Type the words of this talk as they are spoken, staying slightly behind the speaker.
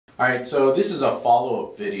Alright, so this is a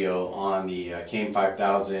follow-up video on the Came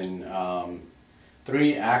 5000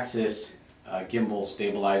 3-axis gimbal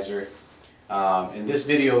stabilizer. And this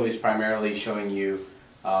video is primarily showing you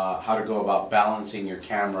how to go about balancing your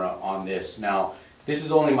camera on this. Now, this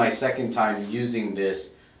is only my second time using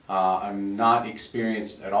this. I'm not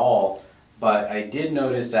experienced at all, but I did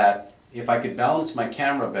notice that if I could balance my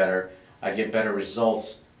camera better, I'd get better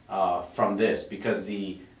results from this, because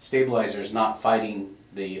the stabilizer is not fighting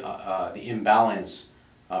the imbalance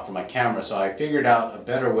for my camera. So I figured out a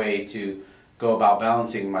better way to go about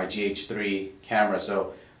balancing my GH3 camera.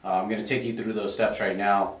 So I'm going to take you through those steps right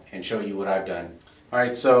now and show you what I've done.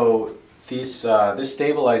 Alright, so this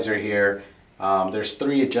stabilizer here, there's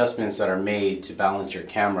 3 adjustments that are made to balance your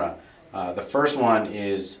camera. The first one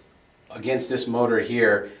is against this motor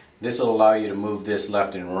here. This will allow you to move this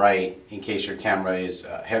left and right in case your camera is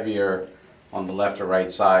heavier on the left or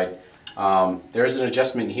right side. There's an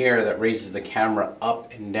adjustment here that raises the camera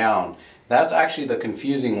up and down. That's actually the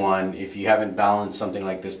confusing one if you haven't balanced something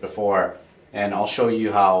like this before, and I'll show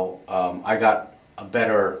you how I got a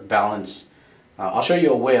better balance. I'll show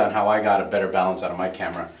you a way on how I got a better balance out of my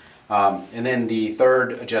camera. And then the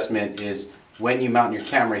third adjustment is when you mount your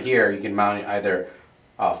camera here, you can mount it either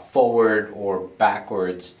forward or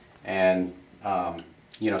backwards, and so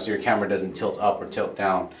your camera doesn't tilt up or tilt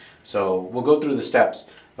down. So we'll go through the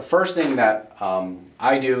steps. The first thing that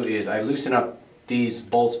I do is I loosen up these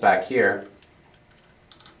bolts back here.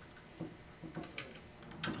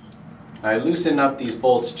 I loosen up these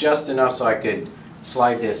bolts just enough so I could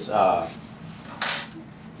slide this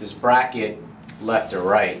this bracket left or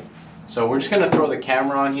right. So we're just going to throw the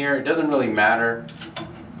camera on here. It doesn't really matter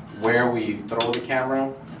where we throw the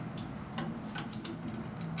camera.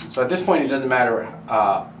 So at this point it doesn't matter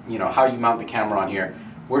how you mount the camera on here.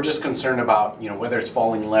 We're just concerned about whether it's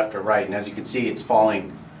falling left or right, and as you can see, it's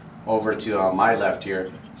falling over to my left here.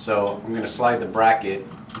 So I'm going to slide the bracket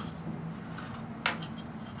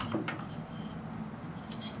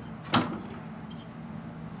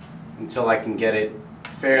until I can get it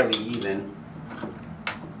fairly even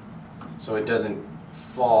so it doesn't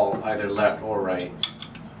fall either left or right.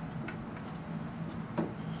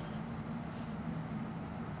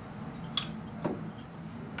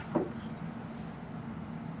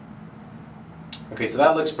 Okay, so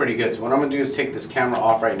that looks pretty good. So what I'm going to do is take this camera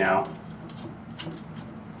off right now,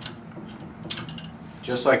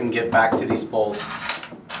 just so I can get back to these bolts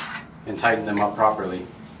and tighten them up properly.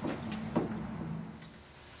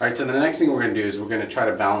 Alright, so the next thing we're going to do is we're going to try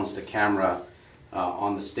to balance the camera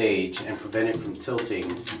on the stage and prevent it from tilting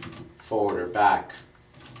forward or back.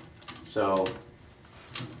 So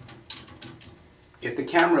if the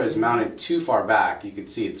camera is mounted too far back, you can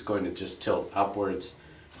see it's going to just tilt upwards.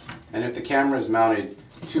 And if the camera is mounted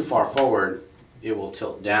too far forward, it will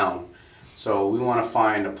tilt down. So we want to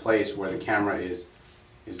find a place where the camera is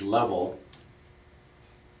level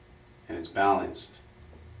and it's balanced.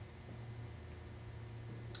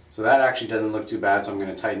 So that actually doesn't look too bad, so I'm going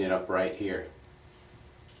to tighten it up right here.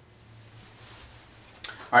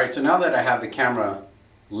 Alright, so now that I have the camera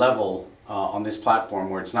level on this platform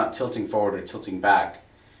where it's not tilting forward or tilting back,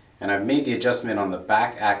 and I've made the adjustment on the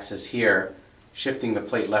back axis here, shifting the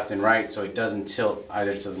plate left and right so it doesn't tilt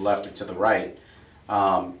either to the left or to the right.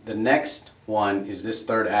 The next one is this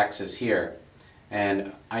third axis here,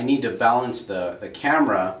 and I need to balance the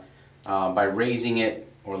camera by raising it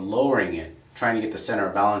or lowering it, trying to get the center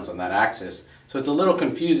of balance on that axis. So it's a little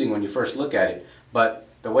confusing when you first look at it, but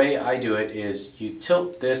the way I do it is you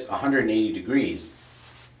tilt this 180 degrees.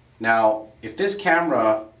 Now if this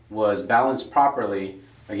camera was balanced properly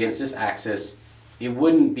against this axis, it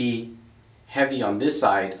wouldn't be heavy on this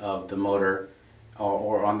side of the motor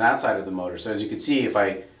or on that side of the motor. So as you can see, if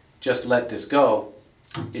I just let this go,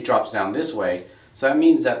 it drops down this way. So that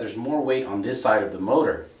means that there's more weight on this side of the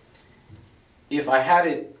motor. If I had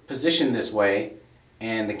it positioned this way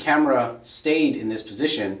and the camera stayed in this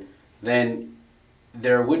position, then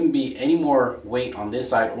there wouldn't be any more weight on this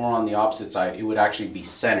side or on the opposite side. It would actually be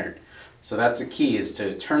centered. So that's the key, is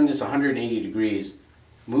to turn this 180 degrees,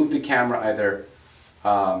 move the camera either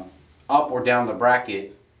up or down the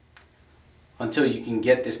bracket until you can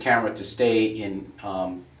get this camera to stay in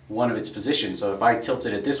one of its positions. So if I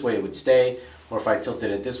tilted it this way, it would stay, or if I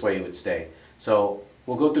tilted it this way, it would stay. So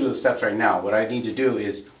we'll go through the steps right now. What I need to do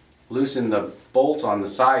is loosen the bolts on the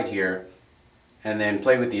side here and then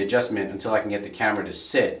play with the adjustment until I can get the camera to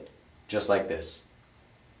sit just like this.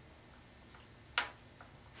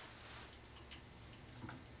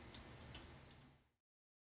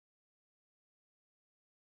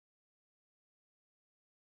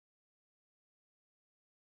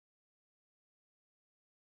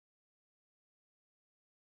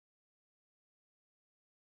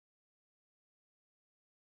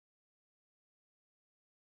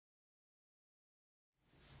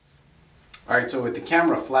 Alright, so with the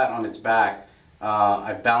camera flat on its back,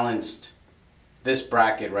 I balanced this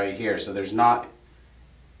bracket right here, so there's not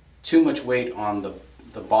too much weight on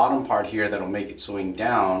the bottom part here that'll make it swing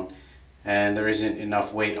down, and there isn't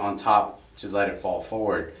enough weight on top to let it fall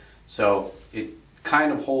forward. So it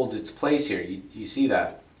kind of holds its place here. You see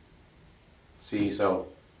that? See, so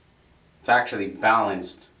it's actually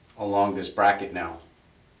balanced along this bracket now.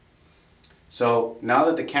 So now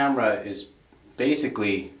that the camera is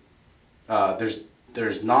basically,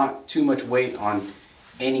 there's not too much weight on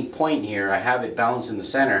any point here, I have it balanced in the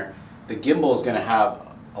center, the gimbal is going to have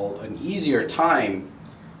an easier time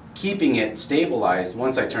keeping it stabilized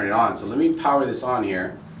once I turn it on. So let me power this on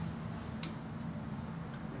here,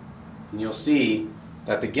 and you'll see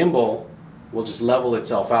that the gimbal will just level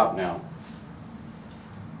itself out now.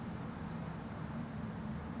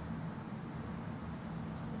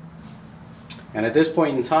 And at this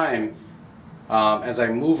point in time, as I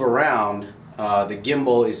move around, the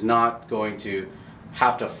gimbal is not going to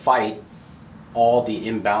have to fight all the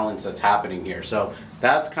imbalance that's happening here. So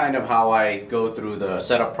that's kind of how I go through the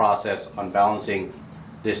setup process on balancing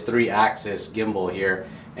this 3-axis gimbal here.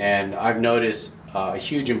 And I've noticed a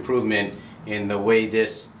huge improvement in the way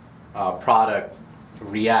this product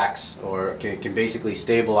reacts, or can basically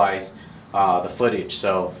stabilize the footage.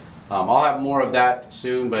 So I'll have more of that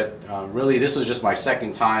soon, but really this was just my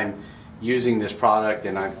second time using this product,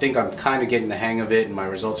 and I think I'm kind of getting the hang of it, and my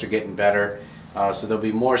results are getting better. So there'll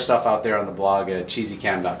be more stuff out there on the blog at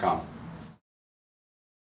cheesycam.com.